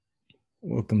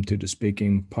Welcome to the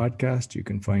Speaking Podcast. You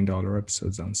can find all our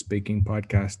episodes on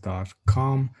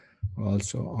speakingpodcast.com. We're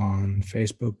also on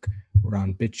Facebook, we're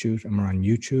on BitChute, and we're on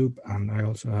YouTube. And I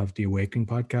also have the Awakening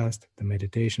Podcast, the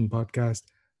Meditation Podcast,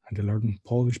 and the Learn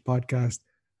Polish Podcast.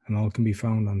 And all can be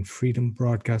found on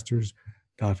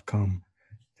freedombroadcasters.com.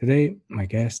 Today, my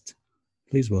guest,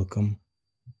 please welcome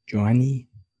Jhoanny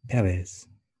Perez.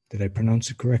 Did I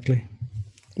pronounce it correctly?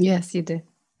 Yes, you did.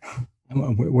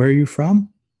 Where are you from?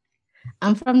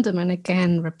 I'm from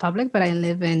Dominican Republic, but I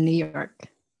live in New York.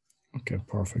 Okay,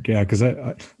 perfect. Yeah, because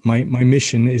my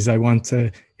mission is I want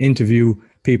to interview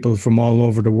people from all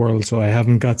over the world, so I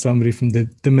haven't got somebody from the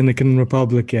Dominican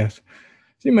Republic yet. So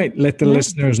you might let the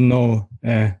listeners know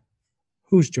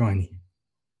who's Jhoanny.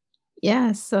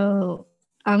 Yeah, so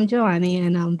I'm Jhoanny,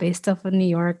 and I'm based off of New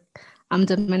York. I'm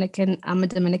Dominican. I'm a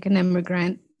Dominican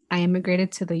immigrant. I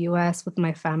immigrated to the U.S. with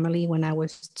my family when I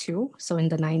was 2, so in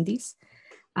the 90s.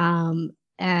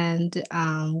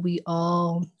 We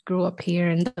all grew up here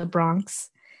in the Bronx.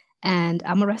 And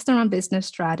I'm a restaurant business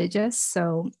strategist.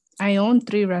 So I own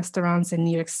 3 restaurants in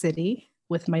New York City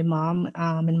with my mom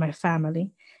and my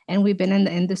family. And we've been in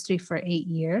the industry for 8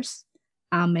 years.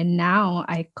 And now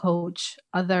I coach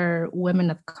other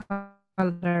women of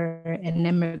color and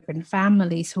immigrant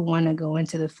families who want to go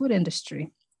into the food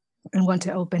industry and want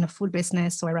to open a food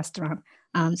business or a restaurant.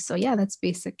 So yeah, that's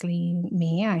basically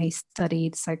me. I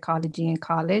studied psychology in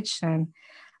college, and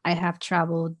I have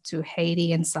traveled to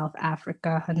Haiti and South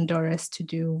Africa, Honduras to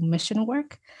do mission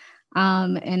work.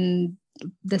 And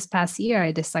this past year,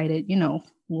 I decided,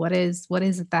 what is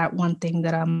that one thing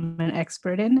that I'm an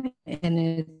expert in? And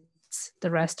it's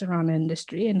the restaurant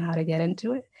industry and how to get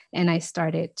into it. And I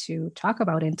started to talk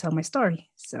about it and tell my story.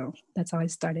 So that's how I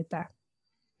started that.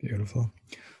 Beautiful.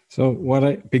 So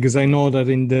because I know that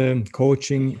in the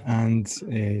coaching and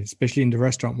especially in the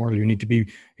restaurant world, you need to be,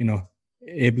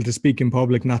 able to speak in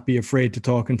public, not be afraid to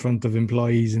talk in front of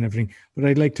employees and everything. But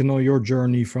I'd like to know your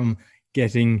journey from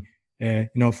getting,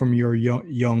 from your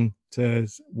young to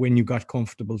when you got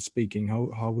comfortable speaking.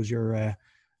 How was your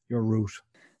route?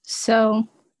 So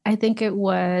I think it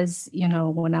was,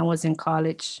 when I was in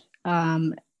college,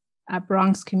 at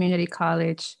Bronx Community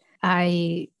College,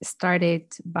 I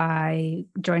started by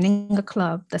joining a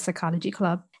club, the psychology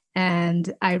club,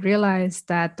 and I realized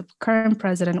that the current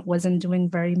president wasn't doing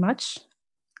very much.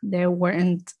 There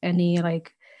weren't any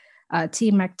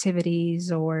team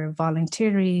activities or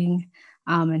volunteering.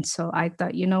 And so I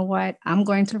thought, you know what, I'm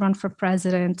going to run for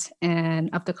president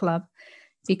and of the club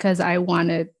because I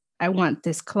want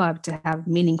this club to have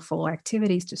meaningful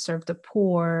activities, to serve the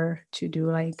poor, to do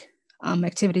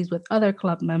activities with other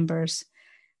club members.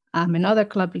 And other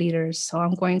club leaders. So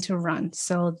I'm going to run.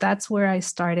 So that's where I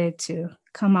started to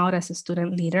come out as a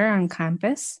student leader on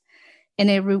campus. And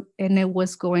it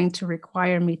was going to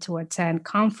require me to attend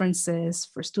conferences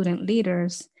for student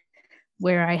leaders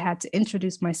where I had to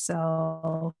introduce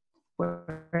myself,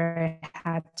 where I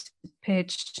had to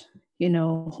pitch,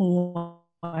 who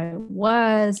I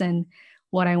was and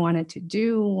what I wanted to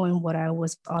do and what I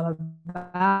was all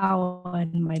about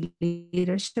and my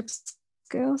leadership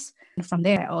skills. And from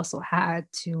there, I also had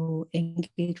to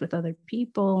engage with other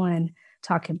people and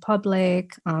talk in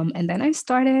public. And then I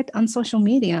started on social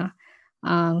media,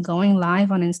 going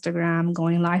live on Instagram,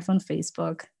 going live on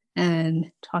Facebook, and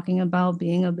talking about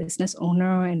being a business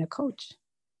owner and a coach.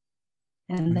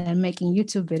 And then making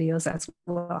YouTube videos as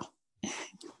well.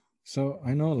 So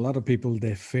I know a lot of people,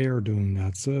 they fear doing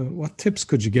that. So what tips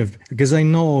could you give? Because I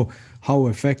know how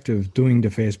effective doing the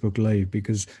Facebook Live,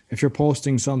 because if you're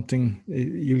posting something,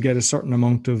 you'll get a certain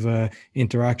amount of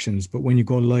interactions. But when you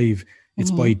go live,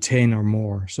 it's by 10 or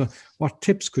more. So what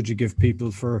tips could you give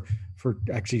people for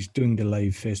actually doing the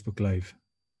live Facebook Live?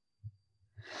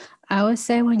 I would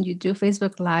say when you do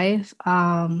Facebook Live,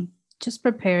 just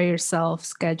prepare yourself,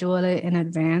 schedule it in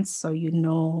advance so you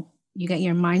get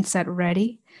your mindset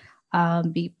ready.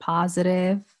 Be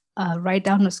positive, write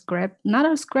down a script, not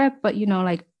a script, but,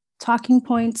 talking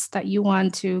points that you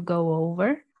want to go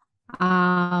over.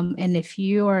 And if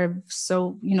you are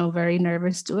so, very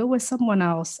nervous, do it with someone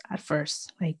else at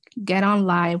first, get on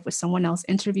live with someone else,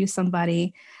 interview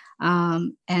somebody,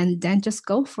 and then just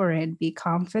go for it. Be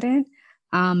confident,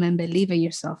 and believe in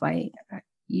yourself.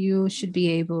 You should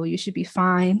be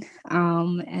fine.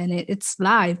 And it's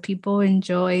live. People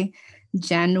enjoy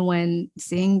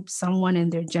seeing someone in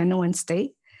their genuine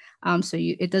state. So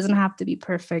it doesn't have to be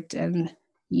perfect, and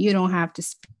you don't have to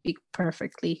speak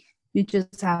perfectly. You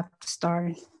just have to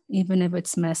start, even if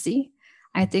it's messy.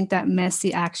 I think that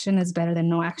messy action is better than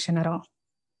no action at all.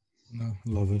 No,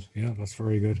 love it. Yeah, that's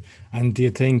very good. And do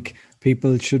you think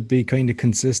people should be kind of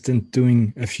consistent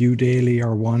doing a few daily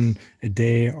or one a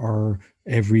day or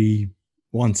every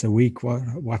once a week?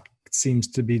 What seems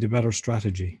to be the better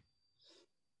strategy?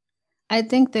 I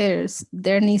think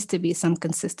there needs to be some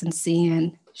consistency,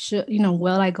 and should,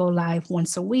 will I go live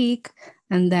once a week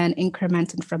and then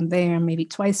incrementing from there, maybe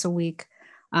twice a week,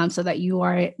 so that you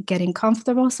are getting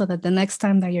comfortable, so that the next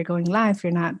time that you're going live,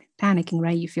 you're not panicking,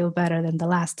 right? You feel better than the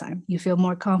last time. You feel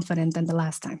more confident than the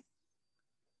last time.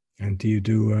 And do you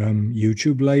do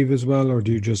YouTube live as well, or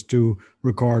do you just do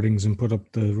recordings and put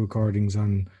up the recordings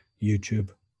on YouTube?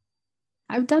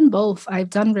 I've done both. I've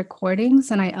done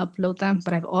recordings and I upload them,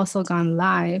 but I've also gone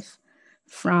live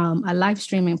from a live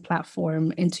streaming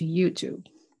platform into YouTube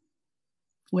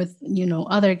with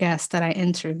other guests that I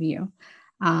interview,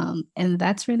 and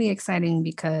that's really exciting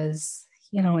because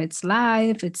it's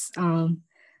live, it's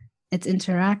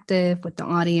interactive with the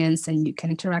audience, and you can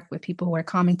interact with people who are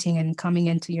commenting and coming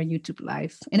into your YouTube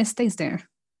live, and it stays there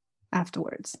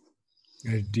afterwards.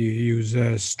 Do you use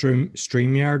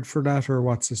StreamYard for that, or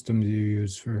what system do you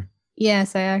use for?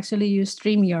 Yes, I actually use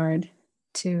StreamYard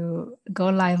to go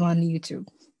live on YouTube.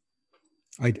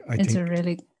 I It's think a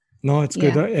really no, it's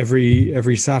good. yeah.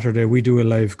 Every Saturday we do a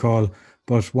live call,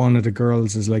 but one of the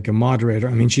girls is like a moderator.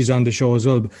 I mean, she's on the show as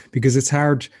well because it's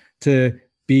hard to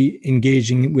be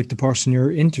engaging with the person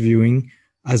you're interviewing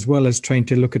as well as trying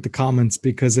to look at the comments,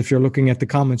 because if you're looking at the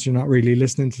comments, you're not really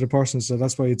listening to the person. So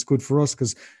that's why it's good for us,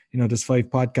 because there's 5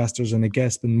 podcasters and a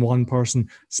guest, and one person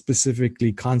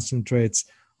specifically concentrates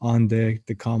on the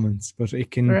comments.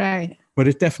 Right. But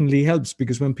it definitely helps,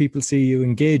 because when people see you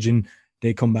engaging,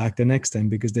 they come back the next time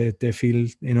because they feel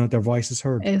their voice is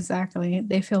heard. Exactly.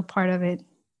 They feel part of it.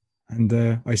 And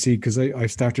I see, because I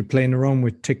started playing around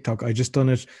with TikTok. I just done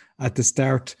it at the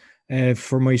start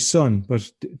for my son.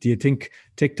 But do you think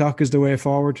TikTok is the way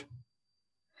forward?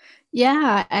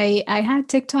 Yeah, I had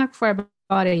TikTok for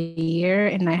about a year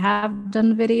and I have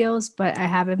done videos, but I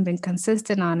haven't been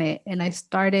consistent on it. And I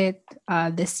started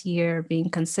this year being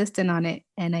consistent on it.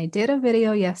 And I did a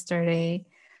video yesterday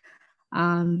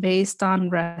based on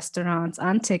restaurants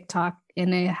on TikTok,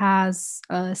 and it has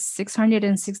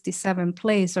 667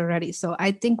 plays already. So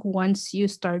I think once you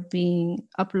start being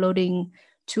uploading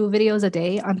 2 videos a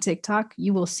day on TikTok,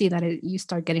 you will see that you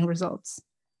start getting results.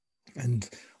 And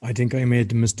I think I made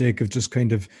the mistake of just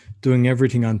kind of doing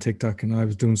everything on TikTok, and I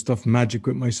was doing stuff magic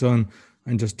with my son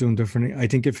and just doing different. I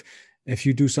think if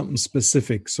you do something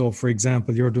specific, so for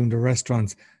example, you're doing the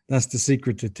restaurants, that's the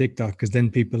secret to TikTok, because then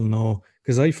people know,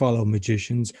 because I follow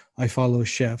magicians, I follow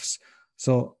chefs.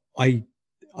 So I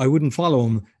wouldn't follow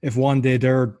them if one day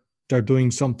they're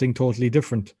doing something totally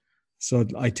different. So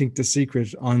I think the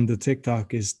secret on the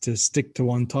TikTok is to stick to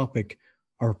one topic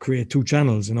or create 2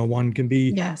 channels. One can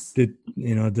be Yes.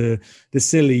 the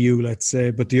silly you, let's say,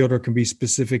 but the other can be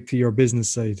specific to your business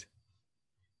side.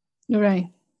 Right.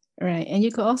 Right. And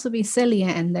you could also be silly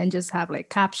and then just have like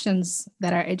captions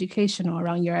that are educational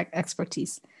around your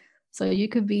expertise. So you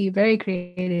could be very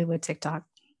creative with TikTok.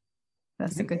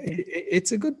 That's a good thing.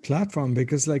 It's a good platform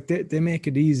because like they make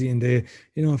it easy, and they,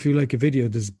 if you like a video,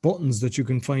 there's buttons that you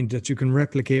can find that you can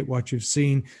replicate what you've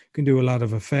seen. You can do a lot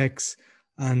of effects,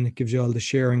 and it gives you all the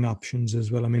sharing options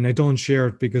as well. I mean, I don't share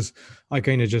it because I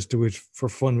kind of just do it for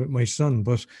fun with my son.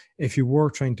 But if you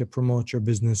were trying to promote your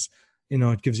business,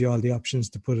 it gives you all the options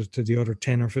to put it to the other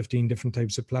 10 or 15 different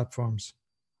types of platforms.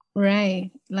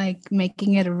 Right. Like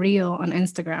making it real on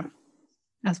Instagram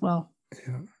as well.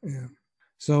 Yeah.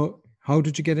 So how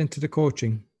did you get into the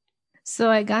coaching?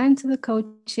 So I got into the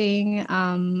coaching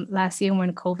last year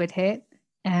when COVID hit.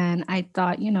 And I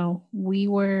thought, we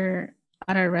were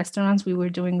at our restaurants, we were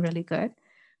doing really good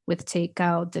with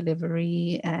takeout,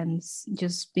 delivery, and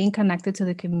just being connected to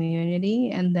the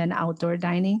community, and then outdoor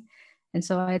dining. And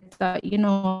so I thought,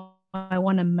 I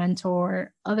want to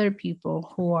mentor other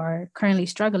people who are currently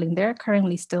struggling. There are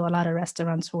currently still a lot of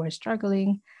restaurants who are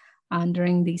struggling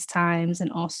during these times,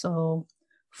 and also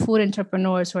food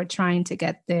entrepreneurs who are trying to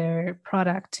get their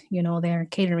product, their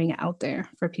catering out there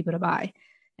for people to buy.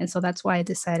 And so that's why I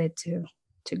decided to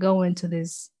go into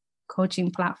this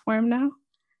coaching platform now,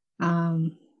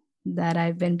 that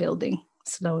I've been building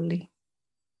slowly.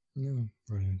 Yeah,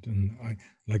 brilliant. And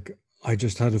I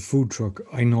just had a food truck.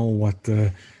 I know what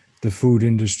the food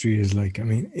industry is like. I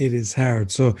mean, it is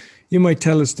hard. So you might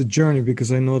tell us the journey,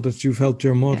 because I know that you've helped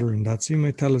your mother in that. So you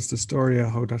might tell us the story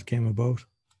of how that came about.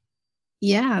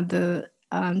 Yeah,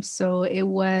 so it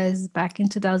was back in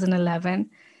 2011.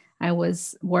 I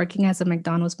was working as a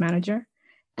McDonald's manager,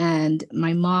 and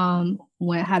my mom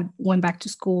went back to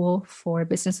school for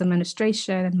business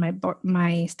administration, and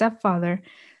my stepfather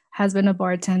has been a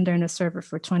bartender and a server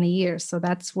for 20 years. So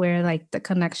that's where like the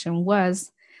connection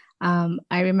was.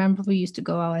 I remember we used to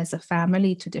go out as a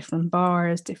family to different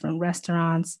bars, different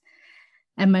restaurants.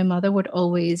 And my mother would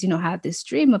always, have this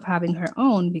dream of having her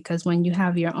own, because when you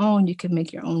have your own, you can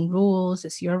make your own rules.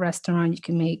 It's your restaurant. You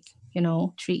can make,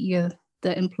 treat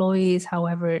the employees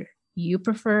however you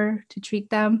prefer to treat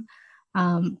them,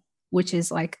 which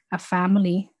is like a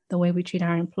family, the way we treat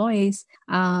our employees.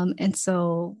 And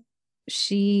so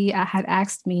she had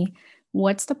asked me,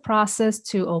 what's the process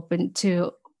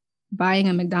to buying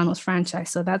a McDonald's franchise?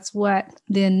 So that's what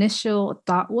the initial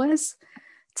thought was,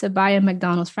 to buy a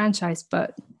McDonald's franchise.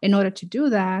 But in order to do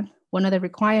that, one of the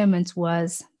requirements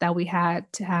was that we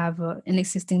had to have an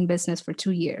existing business for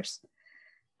 2 years.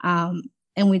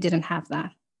 And we didn't have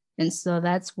that. And so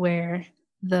that's where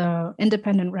the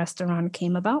independent restaurant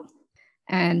came about.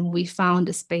 And we found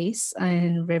a space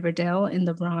in Riverdale in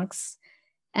the Bronx.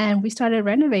 And we started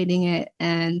renovating it.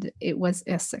 And it was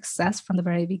a success from the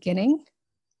very beginning.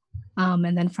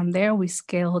 And then from there, we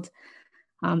scaled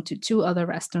to 2 other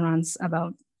restaurants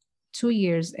about 2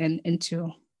 years and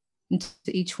into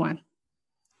each one.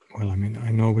 Well, I mean,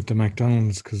 I know with the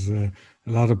McDonald's, because a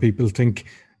lot of people think,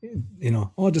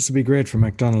 oh, this would be great for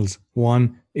McDonald's.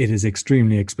 One, it is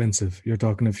extremely expensive. You're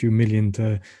talking a few million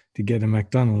to get a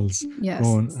McDonald's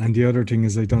going. And the other thing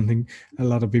is, I don't think a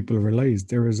lot of people realize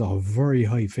there is a very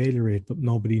high failure rate, but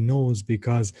nobody knows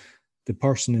because the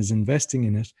person is investing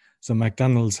in it. So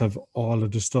McDonald's have all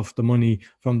of the stuff, the money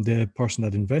from the person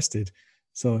that invested.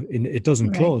 So it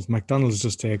doesn't close. McDonald's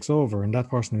just takes over and that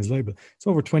person is liable. It's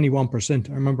over 21%.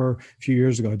 I remember a few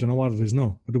years ago, I don't know what it is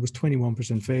now, but it was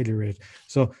 21% failure rate.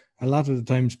 So a lot of the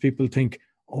times people think,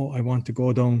 oh, I want to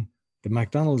go down the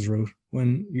McDonald's route,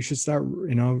 when you should start,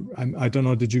 I don't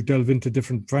know, did you delve into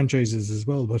different franchises as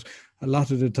well? But a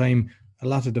lot of the time, a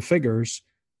lot of the figures,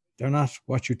 they're not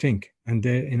what you think. And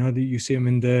they, you see them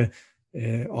in the,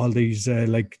 all these,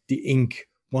 like the Inc.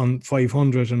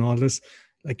 500 and all this.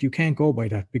 Like, you can't go by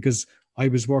that, because I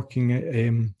was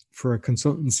working for a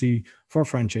consultancy for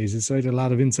franchises. So I had a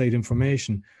lot of inside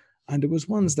information, and there was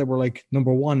ones that were like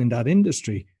number one in that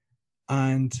industry.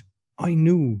 And I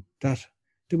knew that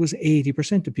there was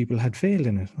 80% of people had failed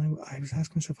in it. I was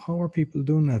asking myself, how are people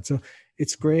doing that? So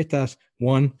it's great that,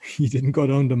 one, you didn't go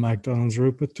down the McDonald's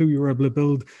route, but two, you were able to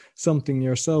build something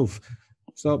yourself.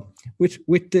 So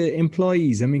with the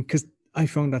employees, I mean, because I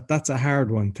found that that's a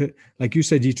hard one to, like you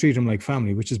said, you treat them like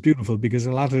family, which is beautiful, because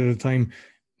a lot of the time,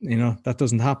 that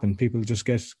doesn't happen. People just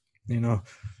get,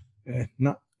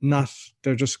 not,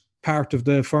 they're just part of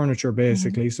the furniture,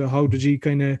 basically. Mm-hmm. So how did you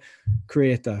kind of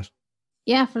create that?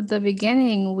 Yeah, from the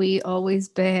beginning, we always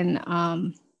been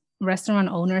restaurant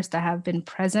owners that have been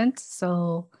present.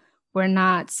 So we're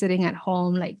not sitting at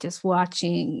home, like just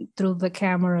watching through the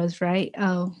cameras, right?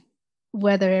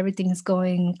 Whether everything is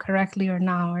going correctly or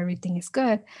not, everything is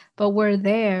good, but we're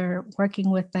there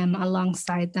working with them,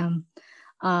 alongside them.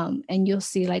 And you'll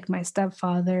see like my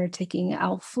stepfather taking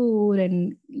out food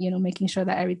and, making sure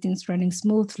that everything's running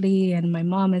smoothly, and my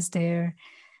mom is there.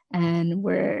 And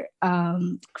we're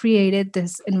created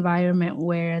this environment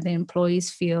where the employees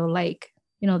feel like,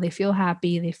 they feel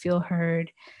happy, they feel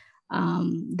heard,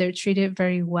 they're treated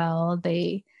very well.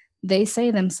 They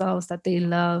say themselves that they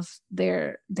love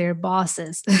their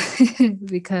bosses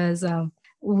because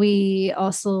we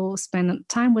also spend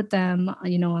time with them,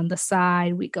 on the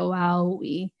side. We go out,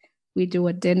 we do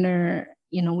a dinner,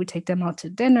 we take them out to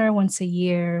dinner once a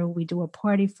year. We do a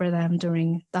party for them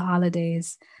during the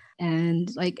holidays. And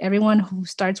like everyone who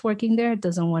starts working there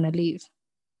doesn't want to leave.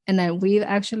 And we've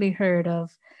actually heard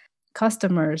of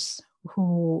customers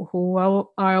who are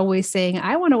always saying,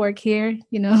 I want to work here,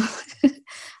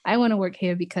 I want to work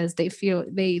here, because they feel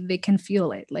they can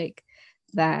feel it, like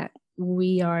that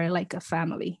we are like a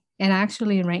family. And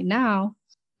actually right now,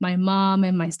 my mom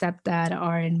and my stepdad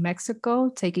are in Mexico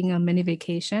taking a mini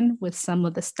vacation with some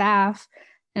of the staff,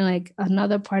 and like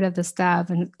another part of the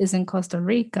staff is in Costa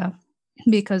Rica,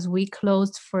 because we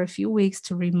closed for a few weeks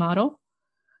to remodel.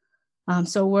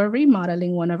 So we're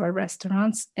remodeling one of our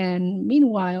restaurants, and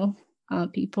meanwhile,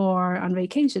 people are on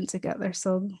vacation together.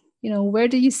 So, where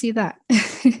do you see that?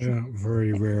 Yeah,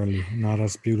 very rarely. Not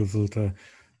as beautiful to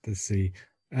see.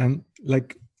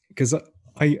 Like, because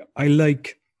I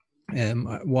like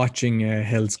watching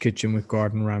Hell's Kitchen with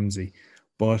Gordon Ramsay,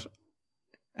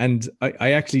 and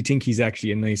I actually think he's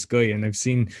actually a nice guy, and I've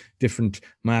seen different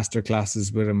master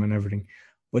classes with him and everything.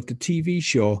 But the TV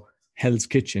show Hell's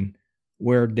Kitchen,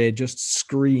 where they just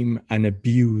scream and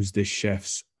abuse the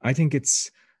chefs, I think it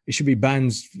should be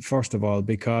banned, first of all,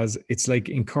 because it's like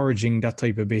encouraging that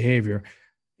type of behavior.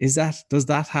 Does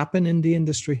that happen in the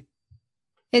industry?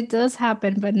 It does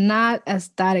happen, but not as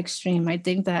that extreme. I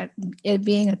think that it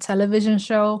being a television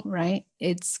show, right,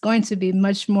 it's going to be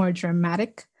much more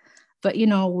dramatic. But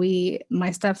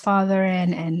my stepfather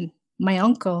and my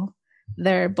uncle,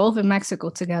 they're both in Mexico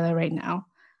together right now,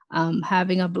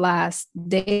 having a blast.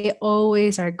 They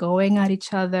always are going at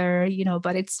each other,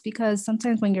 but it's because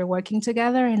sometimes when you're working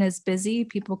together and it's busy,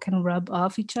 people can rub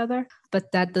off each other.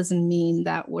 But that doesn't mean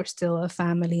that we're still a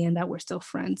family and that we're still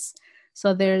friends.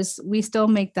 So we still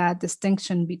make that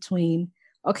distinction between,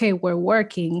 okay, we're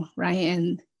working, right?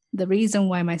 And the reason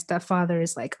why my stepfather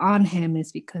is like on him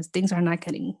is because things are not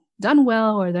getting done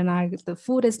well, or the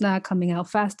food is not coming out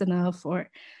fast enough, or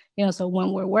so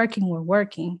when we're working, we're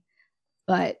working.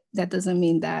 But that doesn't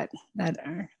mean that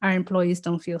our employees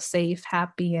don't feel safe,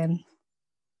 happy, and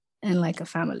like a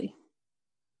family.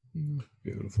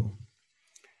 Beautiful.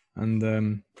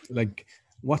 And like,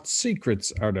 what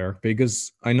secrets are there?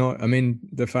 Because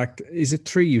the fact, is it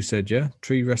 3 you said, yeah?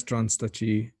 3 restaurants that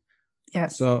you...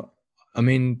 Yes. So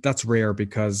that's rare,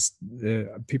 because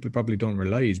people probably don't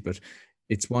realize, but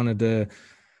it's one of the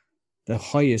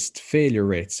highest failure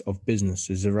rates of business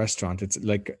is a restaurant. It's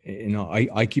like,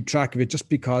 I keep track of it just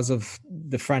because of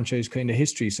the franchise kind of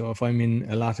history. So if I'm in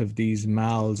a lot of these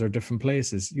malls or different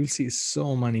places, you'll see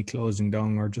so many closing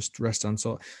down, or just restaurants.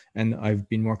 So, and I've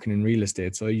been working in real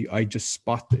estate, so I just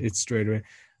spot it straight away,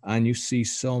 and you see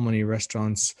so many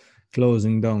restaurants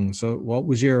closing down. So what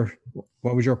was your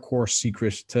core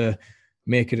secret to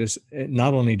make it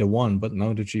not only the one, but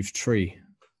now that you've 3?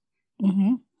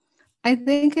 Mm-hmm. I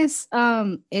think it's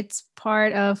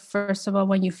part of, first of all,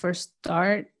 when you first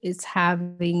start, it's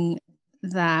having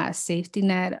that safety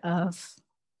net of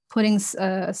putting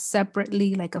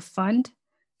separately, like a fund.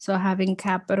 So having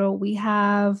capital. We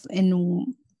have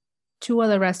in 2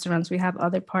 other restaurants, we have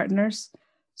other partners.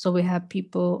 So we have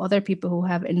other people who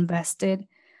have invested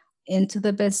into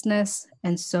the business.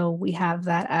 And so we have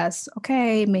that as,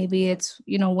 okay, maybe it's,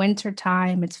 winter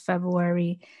time, it's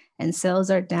February and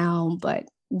sales are down, but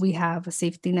we have a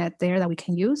safety net there that we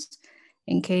can use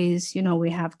in case,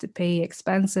 we have to pay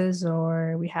expenses,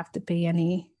 or we have to pay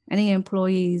any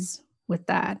employees with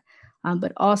that.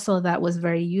 But also that was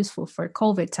very useful for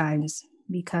COVID times,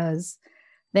 because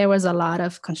there was a lot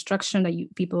of construction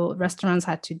that restaurants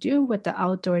had to do with the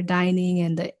outdoor dining,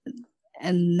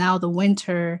 and now the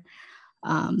winter,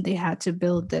 they had to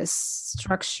build this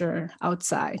structure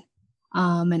outside.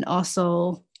 And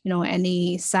also,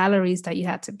 any salaries that you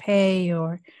had to pay,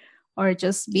 or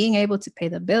just being able to pay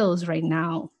the bills right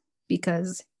now,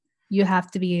 because you have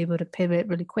to be able to pivot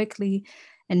really quickly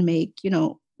and make,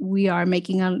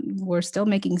 we're still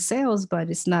making sales, but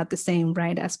it's not the same,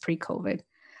 right, as pre-COVID,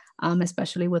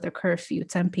 especially with a curfew,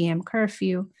 10 p.m.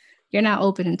 curfew. You're not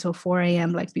open until 4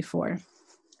 a.m. like before.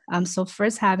 So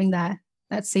first, having that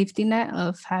safety net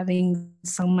of having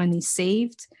some money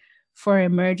saved for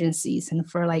emergencies and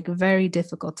for like very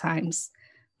difficult times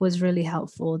was really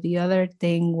helpful. The other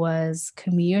thing was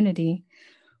community.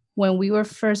 When we would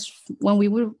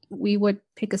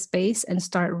pick a space and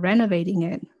start renovating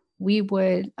it, we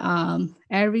would,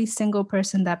 every single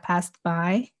person that passed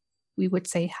by, we would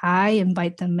say hi,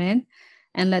 invite them in,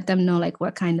 and let them know like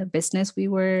what kind of business we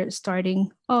were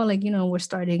starting. Oh, like, we're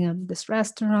starting this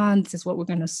restaurant. This is what we're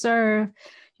going to serve.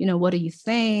 What do you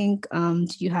think? Do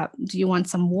you want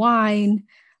some wine?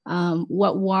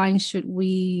 What wine should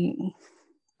we,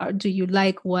 or do you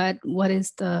like? What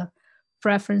is the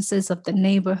preferences of the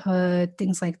neighborhood?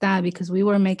 Things like that, because we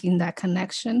were making that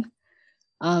connection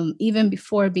even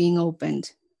before being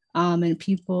opened. And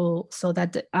people, so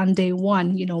that on day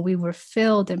one, we were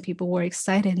filled and people were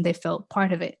excited and they felt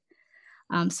part of it.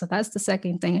 So that's the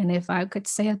second thing. And if I could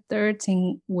say a third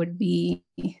thing, would be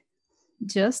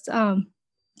just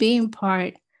being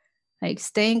part, like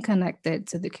staying connected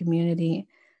to the community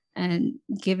and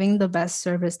giving the best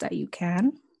service that you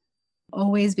can.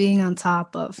 Always being on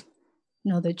top of,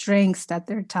 the drinks, that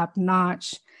they're top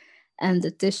notch, and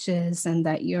the dishes, and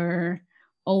that you're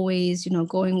always,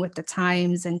 going with the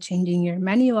times and changing your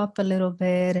menu up a little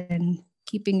bit and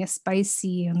keeping it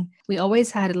spicy. And we always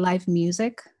had live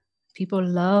music. People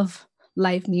love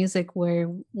live music where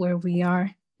we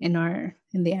are in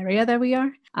the area that we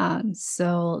are.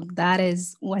 So that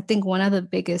is, I think, one of the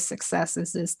biggest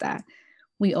successes is that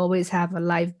we always have a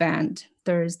live band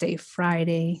Thursday,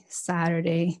 Friday,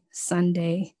 Saturday,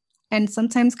 Sunday, and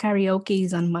sometimes karaoke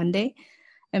is on Monday.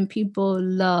 And people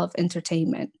love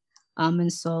entertainment.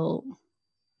 And so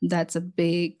that's a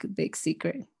big, big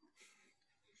secret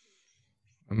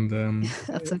And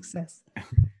of success.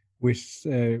 with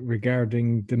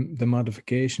regarding the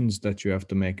modifications that you have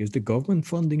to make, is the government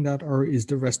funding that, or is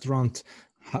the restaurant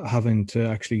having to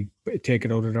actually take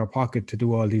it out of their pocket to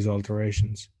do all these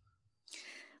alterations?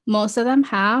 Most of them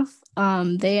have.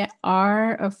 There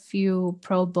are a few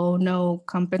pro bono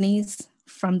companies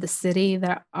from the city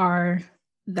that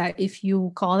if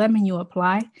you call them and you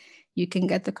apply, you can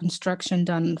get the construction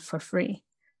done for free.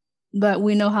 But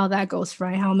we know how that goes,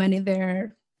 right? How many there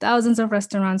are thousands of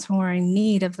restaurants who are in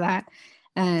need of that,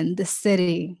 and the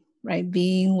city, right,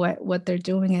 being what they're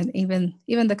doing, and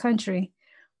even the country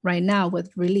right now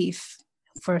with relief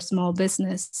for small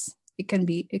business, it can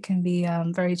be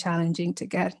very challenging to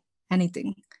get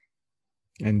anything.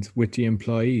 And with the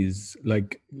employees,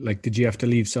 like did you have to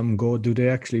leave some go? Do they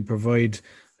actually provide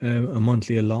a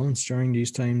monthly allowance during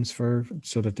these times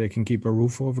so that they can keep a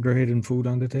roof over their head and food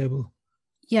on the table?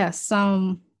 Yes.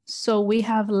 So we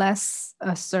have less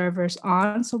servers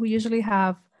on. So we usually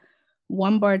have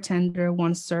one bartender,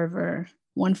 one server,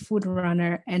 one food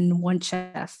runner, and one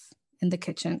chef in the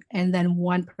kitchen, and then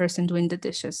one person doing the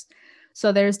dishes.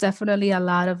 So there's definitely a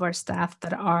lot of our staff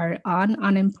that are on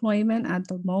unemployment at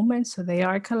the moment. So they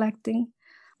are collecting,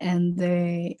 and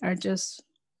they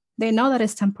know that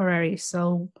it's temporary.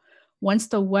 So once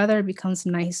the weather becomes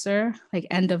nicer, like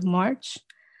end of March,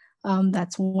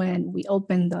 that's when we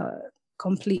open the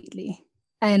completely.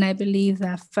 And I believe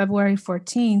that February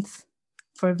 14th,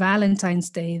 for Valentine's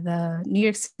Day, the New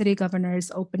York City governor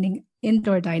is opening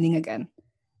indoor dining again.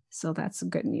 So that's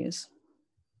good news.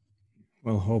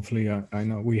 Well, hopefully, I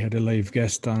know we had a live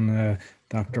guest on,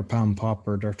 Dr. Pam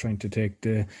Popper. They're trying to take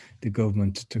the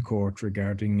government to court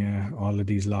regarding all of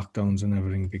these lockdowns and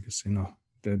everything, because,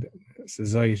 the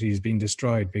society is being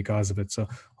destroyed because of it. So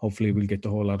hopefully we'll get the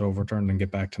whole lot overturned and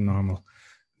get back to normal,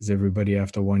 because everybody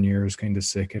after 1 year is kind of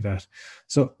sick of that.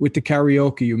 So with the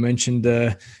karaoke, you mentioned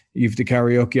you've the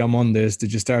karaoke on Mondays.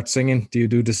 Did you start singing? Do you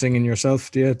do the singing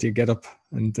yourself? Do you get up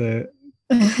and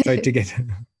try to get...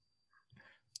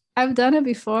 I've done it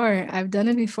before. I've done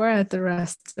it before at the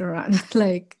restaurant,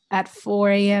 like at 4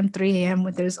 a.m., 3 a.m.,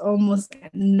 when there's almost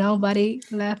nobody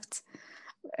left.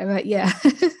 But yeah.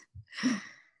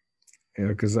 Yeah,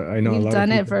 because I know We've a lot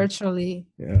done of people, it virtually.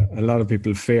 Yeah, a lot of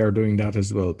people fear doing that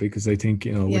as well, because I think,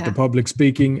 with the public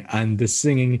speaking and the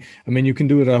singing, I mean, you can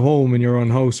do it at home in your own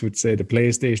house with, say, the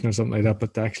PlayStation or something like that,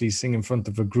 but to actually sing in front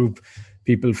of a group,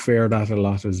 people fear that a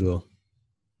lot as well.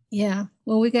 Yeah.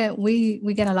 Well, we get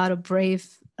a lot of brave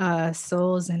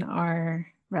souls in our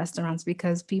restaurants,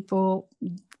 because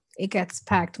it gets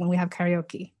packed when we have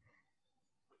karaoke.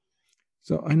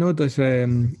 So I know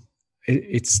that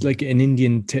it's like an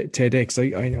Indian TEDx.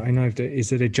 I know.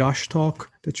 Is it a Josh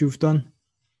talk that you've done?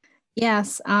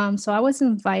 Yes. So I was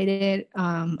invited.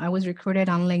 I was recruited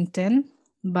on LinkedIn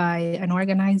by an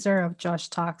organizer of Josh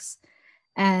Talks,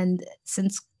 and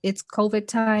since it's COVID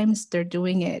times, they're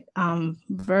doing it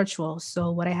virtual.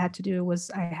 So what I had to do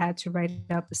was I had to write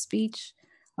up a speech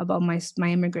about my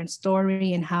immigrant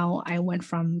story, and how I went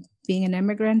from being an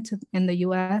immigrant in the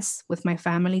US with my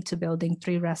family to building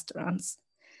 3 restaurants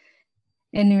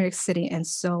in New York City. And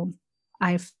so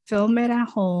I filmed it at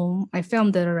home. I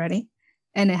filmed it already,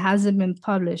 and it hasn't been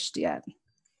published yet.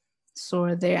 So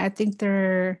I think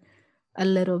they're a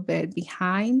little bit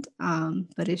behind,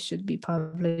 but it should be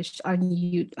published on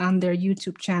their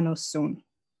YouTube channel soon.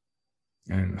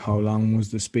 And how long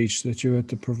was the speech that you had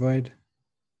to provide?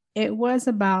 It was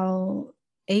about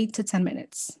 8 to 10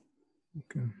 minutes.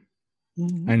 Okay.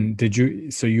 Mm-hmm.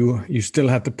 And so you still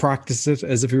had to practice it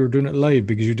as if you were doing it live,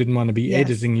 because you didn't want to be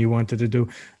editing, you wanted to do.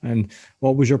 And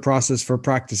what was your process for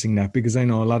practicing that? Because I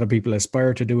know a lot of people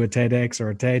aspire to do a TEDx or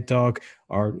a TED talk,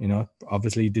 or,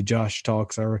 obviously the Josh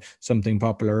talks are something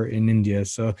popular in India.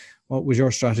 So what was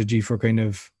your strategy for kind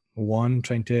of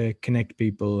trying to connect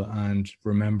people and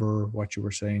remember what you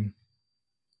were saying?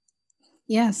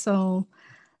 Yeah. So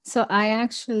I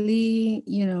actually,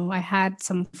 I had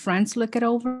some friends look it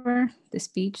over, the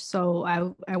speech. So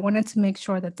I wanted to make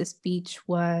sure that the speech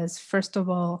was, first of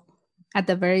all, at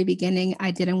the very beginning,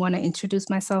 I didn't want to introduce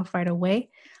myself right away.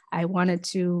 I wanted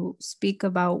to speak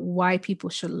about why people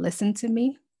should listen to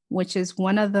me, which is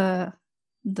one of the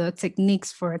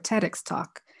techniques for a TEDx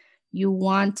talk. You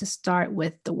want to start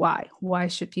with the why. Why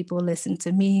should people listen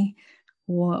to me?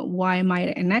 Why am I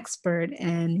an expert?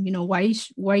 And,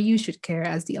 why you should care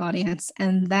as the audience.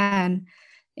 And then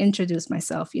introduce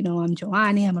myself. I'm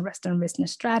Jhoanny, I'm a restaurant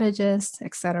business strategist,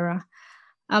 etc.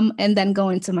 And then go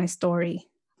into my story.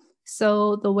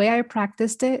 So the way I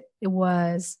practiced it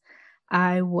was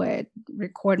I would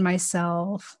record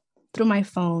myself through my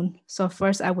phone. So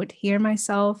first I would hear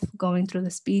myself going through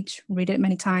the speech, read it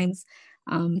many times,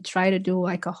 try to do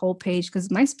like a whole page, because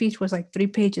my speech was like 3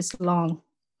 pages long,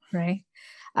 right?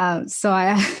 So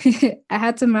I I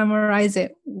had to memorize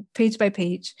it page by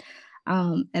page,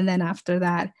 and then after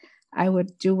that, I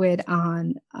would do it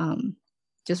on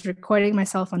just recording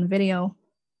myself on video,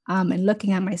 and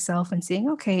looking at myself and saying,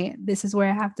 okay, this is where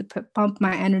I have to pump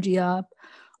my energy up,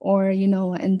 or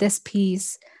in this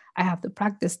piece I have to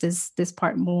practice this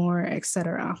part more,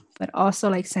 etc. But also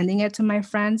like sending it to my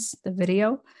friends, the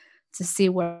video, to see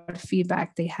what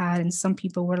feedback they had. And some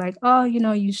people were like, oh,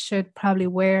 you should probably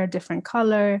wear a different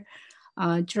color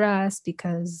dress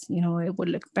because it would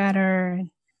look better.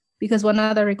 Because one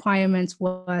of the requirements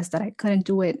was that I couldn't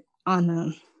do it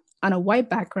on a white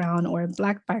background or a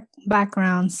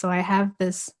background. So I have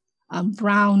this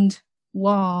brown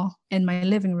wall in my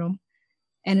living room,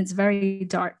 and it's very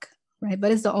dark, right?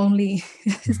 But it's the only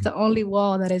it's the only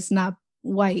wall that is not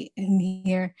white in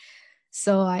here.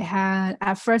 So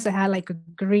at first I had like a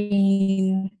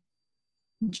green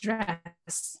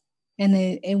dress,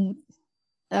 and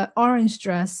orange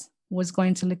dress was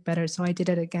going to look better. So I did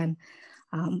it again.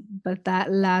 But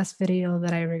that last video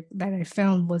that I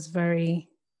filmed was very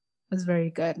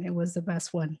good. It was the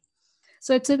best one.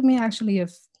 So it took me actually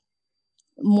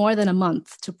more than a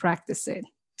month to practice it,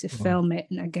 to film it,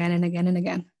 and again and again and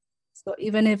again. So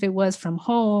even if it was from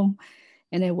home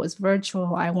and it was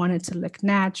virtual, I wanted to look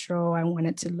natural. I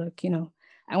wanted to look,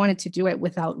 I wanted to do it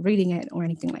without reading it or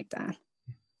anything like that.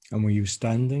 And were you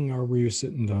standing or were you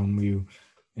sitting down? Were you,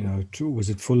 was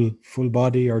it full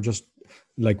body or just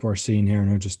like we're seeing here,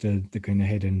 just the kind of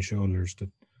head and shoulders?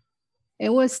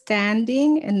 It was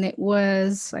standing, and it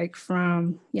was like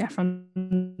from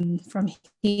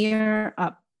here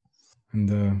up.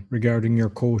 And regarding your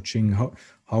coaching, how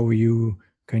are you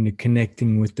kind of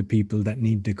connecting with the people that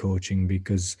need the coaching?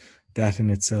 Because that in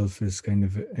itself is kind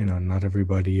of, not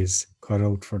everybody is cut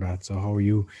out for that. So how are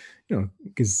you,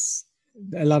 because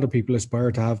a lot of people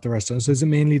aspire to have the restaurant. So is it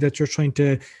mainly that you're trying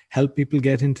to help people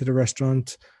get into the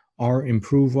restaurant or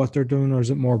improve what they're doing, or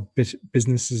is it more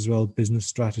business as well, business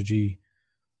strategy?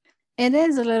 It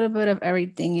is a little bit of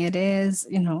everything. It is,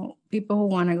 people who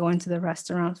want to go into the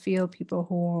restaurant field, people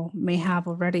who may have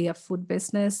already a food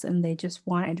business and they just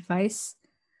want advice.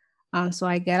 So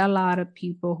I get a lot of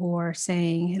people who are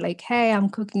saying like, hey, I'm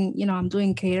cooking, I'm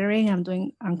doing catering,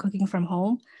 I'm cooking from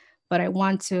home, but I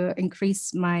want to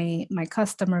increase my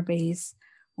customer base,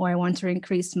 or I want to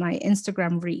increase my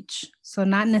Instagram reach. So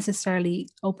not necessarily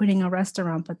opening a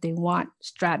restaurant, but they want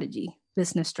strategy,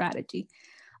 business strategy.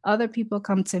 Other people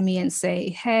come to me and say,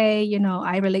 hey,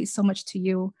 I relate so much to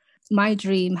you. My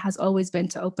dream has always been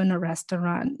to open a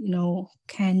restaurant.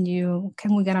 Can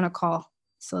we get on a call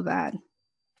so that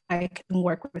I can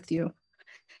work with you?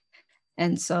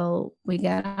 And so we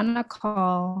get on a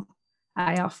call.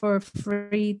 I offer a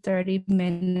free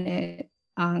 30-minute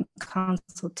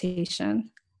consultation.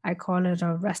 I call it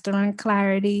a restaurant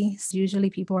clarity. So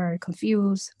usually people are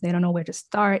confused. They don't know where to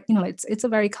start. It's a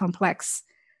very complex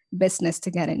business to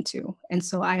get into. And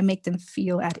so I make them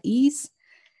feel at ease.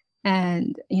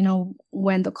 And,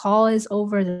 when the call is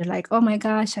over, they're like, oh my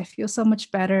gosh, I feel so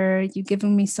much better. You're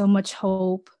giving me so much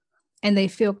hope. And they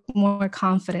feel more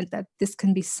confident that this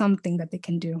can be something that they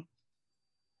can do.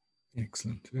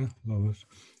 Excellent. Yeah, love it.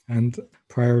 And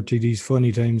prior to these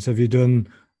funny times, have you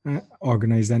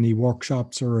organized any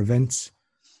workshops or events?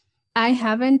 I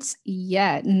haven't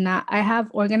yet. I have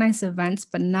organized events,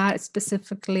 but not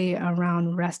specifically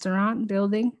around restaurant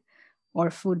building or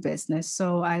food business.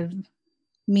 So I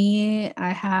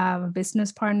have a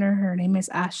business partner. Her name is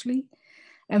Ashley.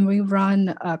 And we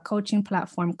run a coaching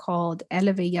platform called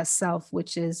Elevate Yourself,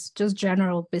 which is just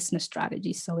general business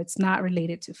strategy. So it's not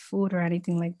related to food or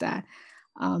anything like that.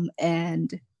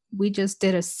 And we just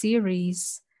did a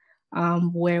series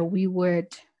where we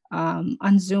would,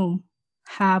 on Zoom,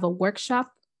 have a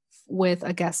workshop with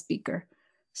a guest speaker.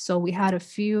 So we had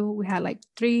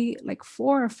like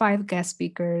 4 or 5 guest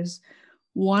speakers.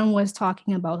 One was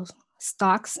talking about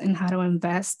stocks and how to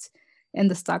invest in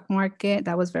the stock market.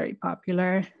 That was very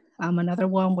popular. Another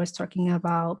one was talking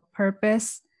about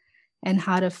purpose and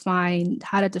how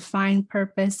to define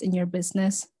purpose in your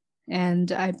business.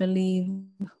 And I believe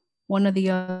one of the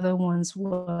other ones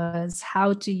was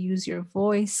how to use your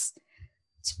voice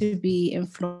to be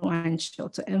influential,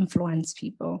 to influence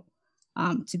people,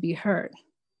 to be heard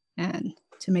and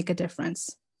to make a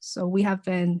difference. So we have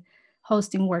been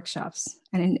hosting workshops,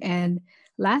 and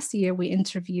last year we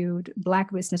interviewed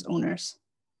Black business owners.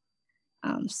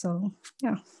 So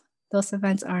yeah, those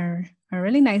events are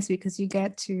really nice because you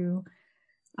get to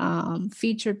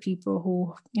feature people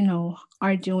who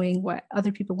are doing what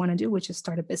other people want to do, which is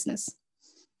start a business.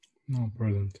 Oh,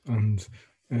 brilliant. And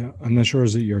I'm not sure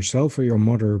is it yourself or your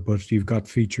mother, but you've got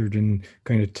featured in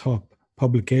kind of top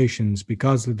publications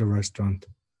because of the restaurant.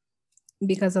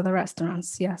 Because of the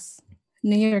restaurants, yes.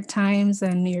 New York Times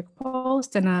and New York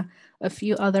Post and a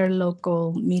few other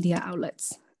local media outlets.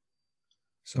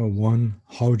 So one,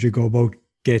 how do you go about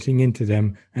getting into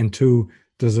them? And two,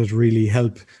 does it really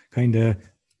help kind of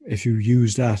if you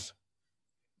use that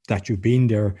you've been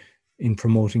there in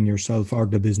promoting yourself or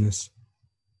the business?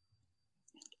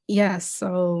 Yes.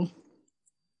 So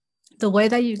the way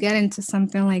that you get into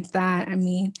something like that, I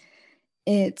mean,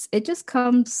 it just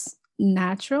comes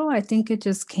natural. I think it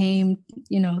just came,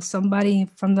 somebody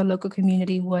from the local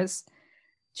community was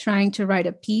trying to write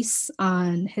a piece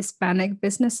on Hispanic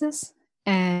businesses,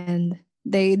 and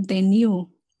they knew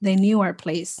our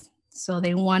place, so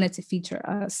they wanted to feature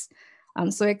us.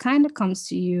 So it kind of comes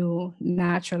to you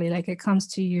naturally, like it comes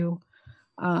to you.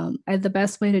 And the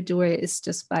best way to do it is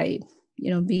just by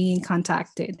being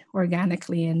contacted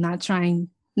organically and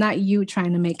not you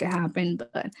trying to make it happen,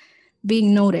 but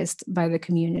being noticed by the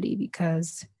community,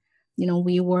 because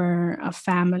we were a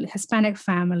Hispanic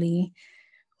family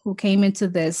who came into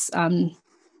this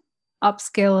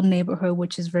upscale neighborhood,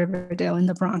 which is Riverdale in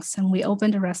the Bronx. And we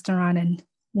opened a restaurant, and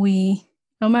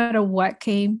no matter what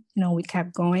came, we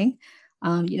kept going.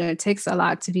 It takes a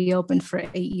lot to be open for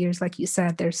 8 years. Like you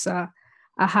said, there's a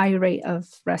high rate of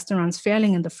restaurants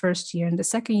failing in the first year, in the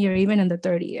second year, even in the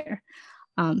third year.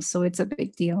 So it's a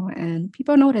big deal, and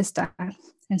people notice that.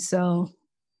 And so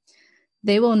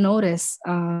they will notice,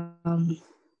 and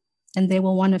they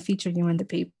will want to feature you in the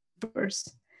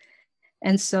papers.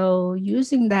 And so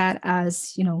using that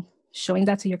as, showing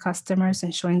that to your customers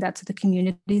and showing that to the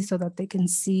community so that they can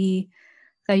see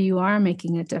that you are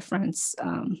making a difference,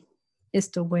 is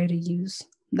the way to use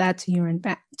that to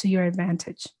your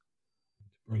advantage.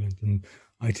 Brilliant. And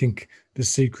I think the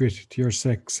secret to your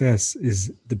success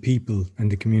is the people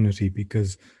and the community,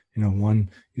 because, one,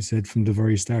 you said from the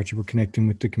very start you were connecting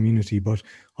with the community, but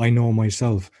I know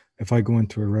myself, if I go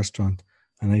into a restaurant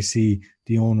and I see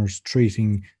the owners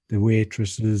treating the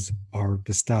waitresses or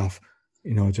the staff,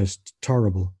 just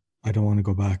terrible, I don't want to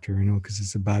go back there, because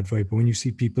it's a bad vibe. But when you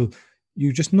see people,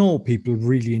 you just know people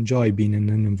really enjoy being in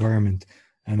an environment.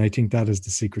 And I think that is the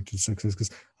secret to success,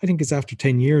 because I think it's after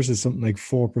 10 years is something like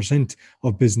 4%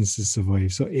 of businesses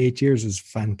survive. So 8 years is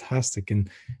fantastic. And,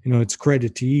 it's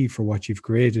credit to you for what you've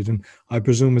created. And I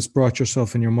presume it's brought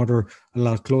yourself and your mother a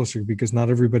lot closer, because not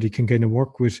everybody can kind of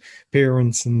work with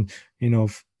parents and,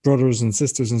 brothers and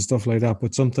sisters and stuff like that.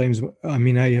 But sometimes,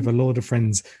 I have a load of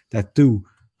friends that do,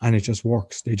 and it just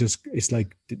works. It's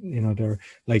like, they're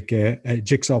like a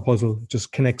jigsaw puzzle, it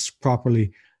just connects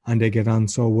properly and they get on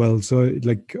so well. So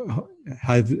like,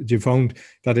 have you found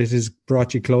that it has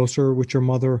brought you closer with your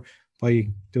mother by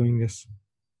doing this?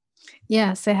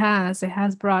 Yes, it has. It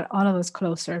has brought all of us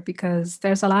closer, because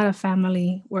there's a lot of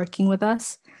family working with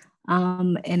us.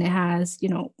 And it has,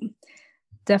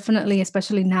 definitely,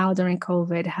 especially now during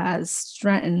COVID, has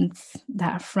strengthened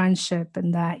that friendship,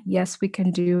 and that, yes, we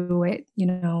can do it,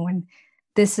 and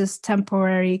this is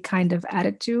temporary kind of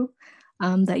attitude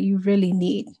that you really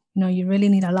need. You really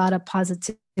need a lot of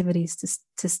positivities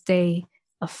to stay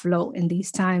afloat in these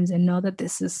times, and know that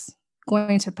this is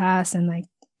going to pass. And like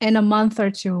in a month or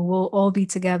two, we'll all be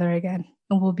together again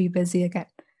and we'll be busy again.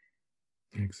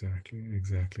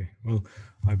 Exactly. Well,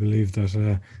 I believe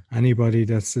that anybody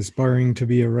that's aspiring to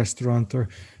be a restaurateur,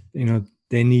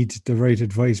 they need the right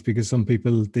advice, because some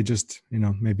people, they just,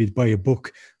 maybe buy a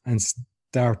book and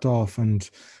start off. And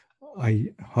I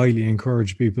highly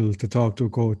encourage people to talk to a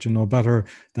coach, better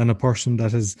than a person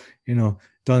that has,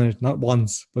 done it not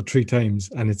once, but 3 times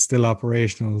and it's still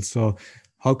operational. So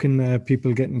how can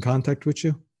people get in contact with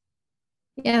you?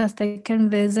 Yes, they can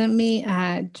visit me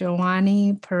at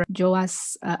Jhoanny Perez,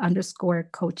 Joas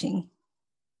 _ coaching.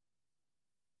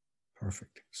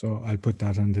 Perfect. So I'll put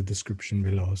that in the description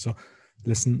below. So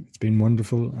listen, it's been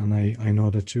wonderful. And I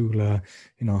know that you'll,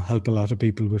 help a lot of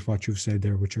people with what you've said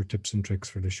there with your tips and tricks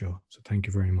for the show. So thank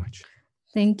you very much.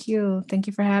 Thank you. Thank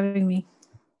you for having me.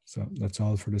 So that's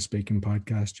all for the Speaking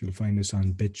Podcast. You'll find us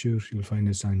on BitChute. You'll find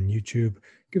us on YouTube.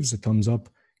 Give us a thumbs up.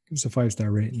 Give us a 5-star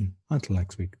rating. Until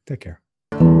next week, take care.